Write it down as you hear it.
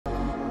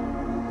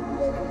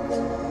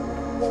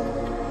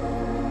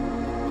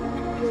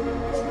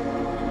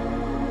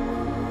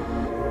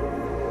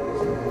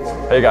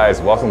Hey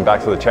guys, welcome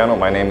back to the channel.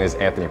 My name is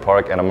Anthony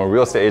Park and I'm a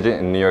real estate agent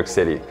in New York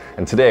City.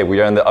 And today we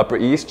are in the Upper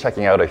East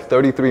checking out a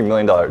 $33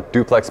 million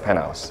duplex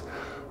penthouse.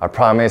 I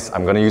promise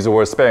I'm gonna use the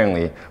word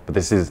sparingly, but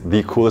this is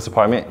the coolest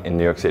apartment in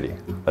New York City.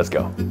 Let's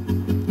go.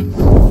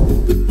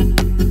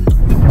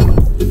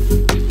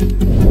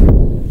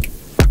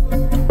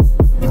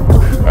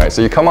 All right,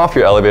 so you come off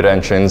your elevator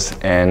entrance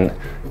and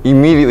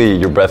immediately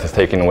your breath is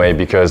taken away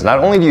because not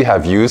only do you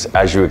have views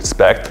as you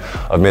expect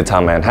of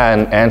Midtown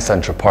Manhattan and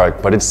Central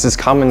Park, but it's this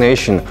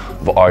combination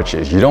of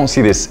arches. You don't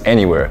see this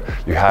anywhere.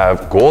 You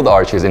have gold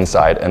arches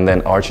inside and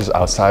then arches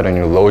outside on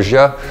your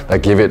loggia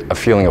that give it a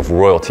feeling of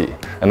royalty.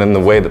 And then the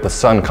way that the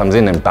sun comes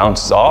in and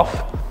bounces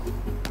off,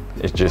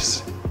 it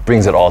just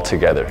brings it all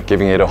together,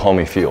 giving it a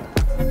homey feel.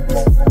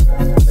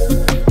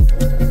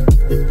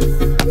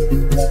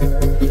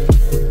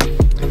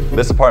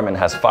 This apartment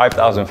has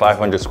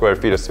 5,500 square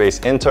feet of space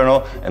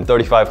internal and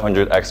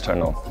 3,500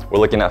 external. We're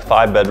looking at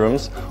 5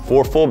 bedrooms,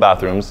 4 full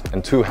bathrooms,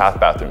 and 2 half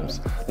bathrooms.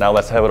 Now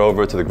let's head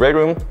over to the great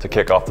room to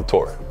kick off the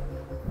tour.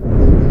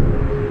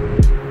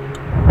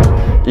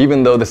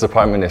 Even though this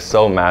apartment is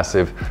so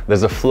massive,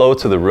 there's a flow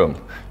to the room.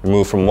 You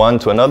move from one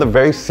to another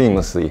very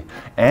seamlessly,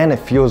 and it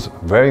feels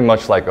very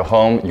much like a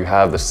home. You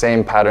have the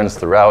same patterns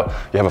throughout.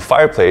 You have a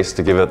fireplace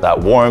to give it that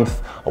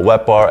warmth, a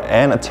wet bar,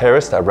 and a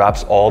terrace that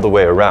wraps all the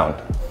way around.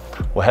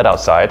 We'll head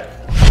outside.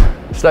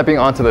 Stepping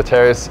onto the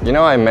terrace, you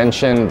know I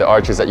mentioned the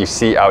arches that you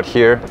see out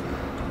here?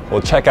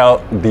 Well, check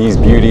out these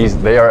beauties.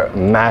 They are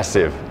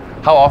massive.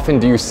 How often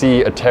do you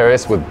see a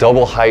terrace with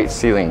double height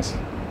ceilings?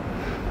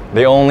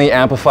 They only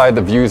amplify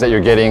the views that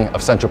you're getting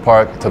of Central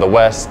Park to the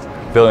west,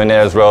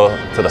 Billionaires Row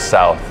to the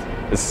south.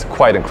 It's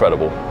quite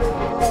incredible.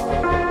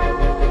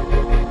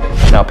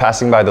 Now,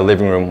 passing by the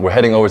living room, we're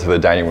heading over to the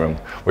dining room,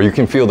 where you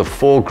can feel the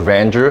full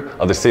grandeur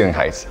of the ceiling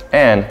heights.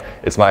 And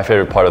it's my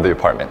favorite part of the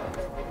apartment.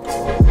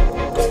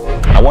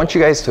 I want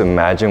you guys to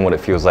imagine what it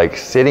feels like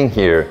sitting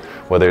here,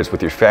 whether it's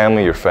with your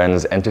family, your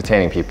friends,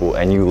 entertaining people,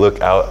 and you look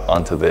out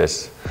onto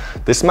this.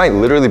 This might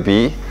literally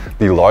be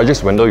the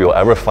largest window you'll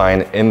ever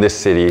find in this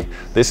city.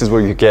 This is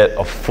where you get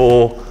a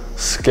full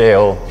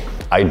scale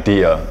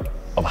idea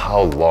of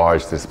how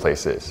large this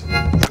place is.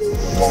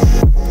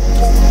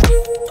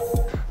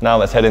 Now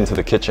let's head into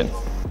the kitchen.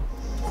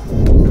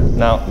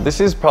 Now, this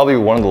is probably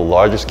one of the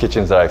largest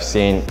kitchens that I've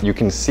seen. You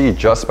can see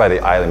just by the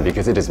island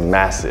because it is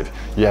massive.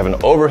 You have an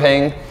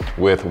overhang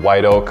with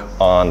white oak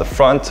on the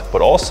front,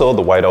 but also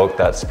the white oak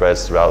that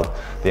spreads throughout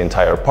the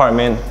entire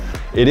apartment.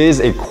 It is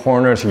a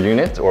corner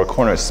unit or a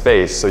corner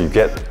space, so you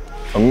get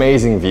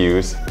amazing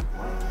views.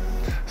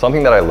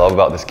 Something that I love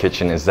about this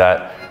kitchen is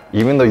that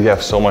even though you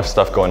have so much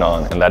stuff going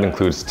on, and that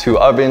includes 2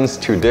 ovens,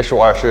 2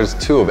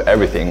 dishwashers, 2 of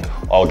everything,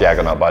 all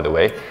Gaggenau by the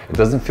way, it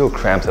doesn't feel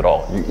cramped at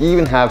all. You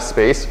even have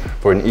space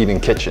for an eating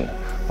kitchen.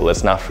 But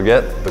let's not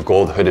forget the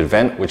gold hooded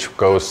vent, which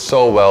goes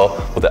so well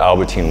with the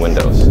Albertine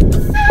windows.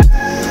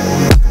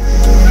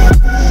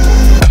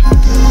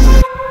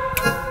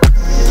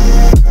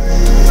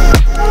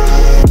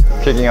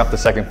 Kicking off the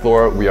second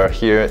floor, we are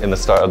here in the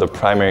start of the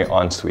primary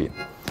ensuite.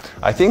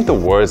 I think the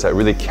words that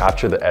really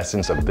capture the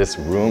essence of this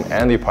room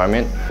and the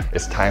apartment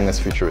is timeless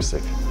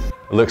futuristic.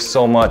 It looks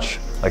so much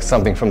like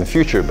something from the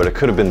future, but it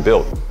could have been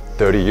built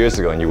 30 years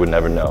ago and you would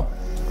never know.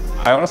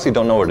 I honestly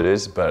don't know what it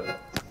is, but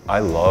I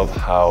love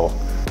how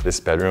this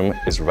bedroom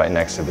is right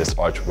next to this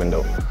arch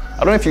window. I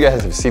don't know if you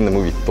guys have seen the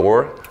movie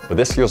Thor, but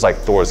this feels like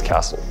Thor's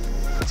castle.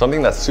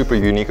 Something that's super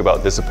unique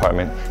about this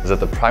apartment is that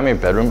the primary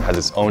bedroom has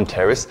its own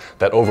terrace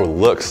that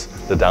overlooks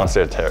the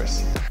downstairs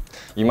terrace.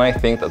 You might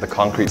think that the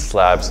concrete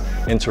slabs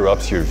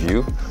interrupts your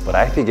view, but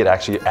I think it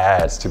actually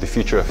adds to the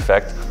feature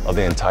effect of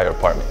the entire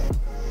apartment.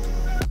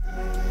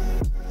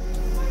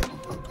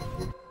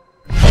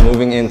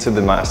 Moving into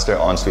the master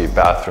ensuite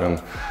bathroom,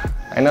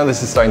 I know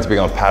this is starting to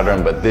become a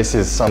pattern, but this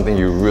is something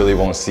you really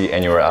won't see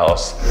anywhere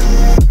else.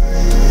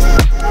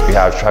 We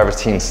have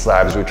travertine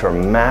slabs, which are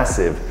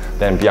massive,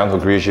 then Bianco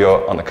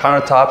Grigio on the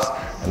countertops,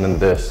 and then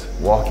this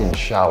walk-in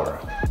shower.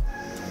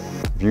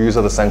 Views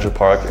of the Central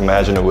Park,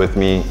 imagine it with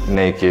me,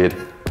 naked,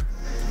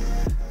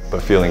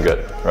 but feeling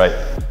good, right?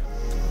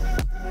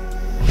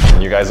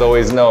 And you guys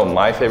always know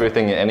my favorite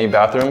thing in any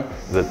bathroom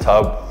is a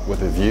tub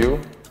with a view,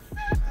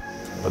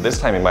 but this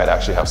time you might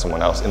actually have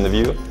someone else in the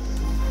view,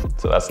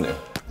 so that's new.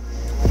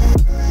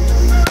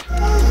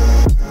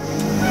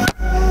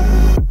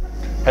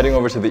 Heading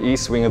over to the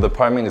east wing of the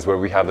apartment is where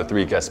we have the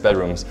 3 guest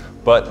bedrooms,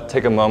 but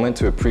take a moment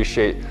to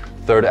appreciate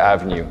 3rd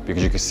Avenue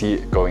because you can see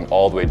it going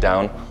all the way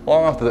down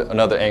along with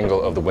another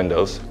angle of the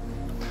windows.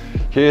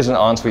 Here's an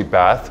ensuite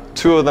bath.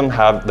 2 of them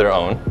have their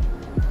own.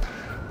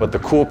 But the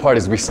cool part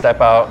is we step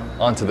out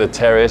onto the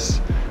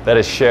terrace that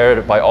is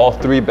shared by all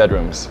 3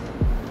 bedrooms.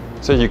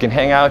 So you can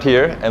hang out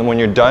here, and when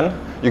you're done,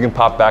 you can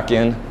pop back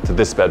in to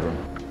this bedroom.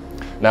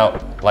 Now,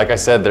 like I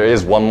said, there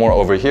is one more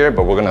over here,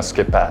 but we're gonna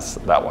skip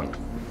past that one.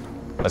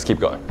 Let's keep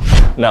going.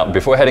 Now,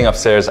 before heading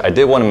upstairs, I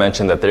did want to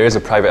mention that there is a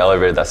private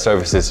elevator that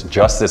services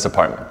just this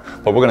apartment,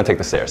 but we're going to take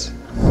the stairs.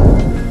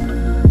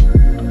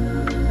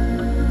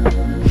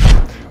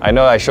 I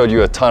know I showed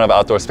you a ton of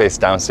outdoor space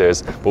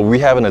downstairs, but we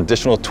have an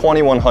additional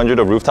 2,100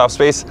 of rooftop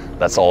space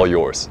that's all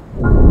yours.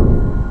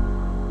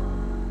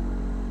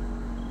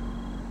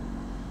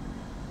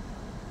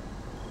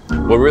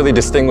 What really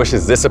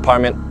distinguishes this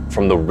apartment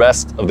from the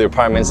rest of the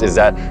apartments is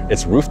that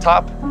its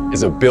rooftop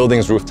is a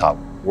building's rooftop.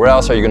 Where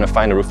else are you gonna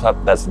find a rooftop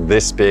that's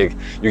this big?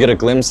 You get a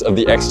glimpse of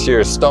the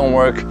exterior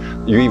stonework,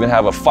 you even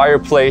have a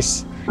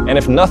fireplace, and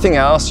if nothing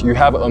else, you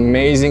have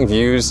amazing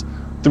views,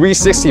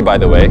 360 by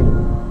the way.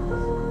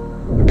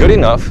 Good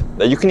enough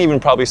that you can even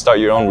probably start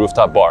your own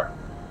rooftop bar.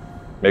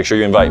 Make sure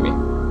you invite me.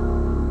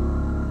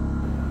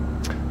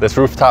 This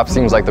rooftop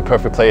seems like the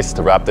perfect place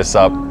to wrap this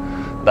up.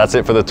 That's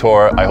it for the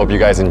tour. I hope you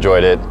guys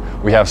enjoyed it.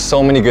 We have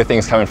so many good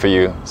things coming for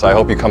you, so I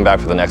hope you come back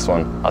for the next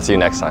one. I'll see you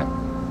next time.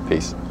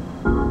 Peace.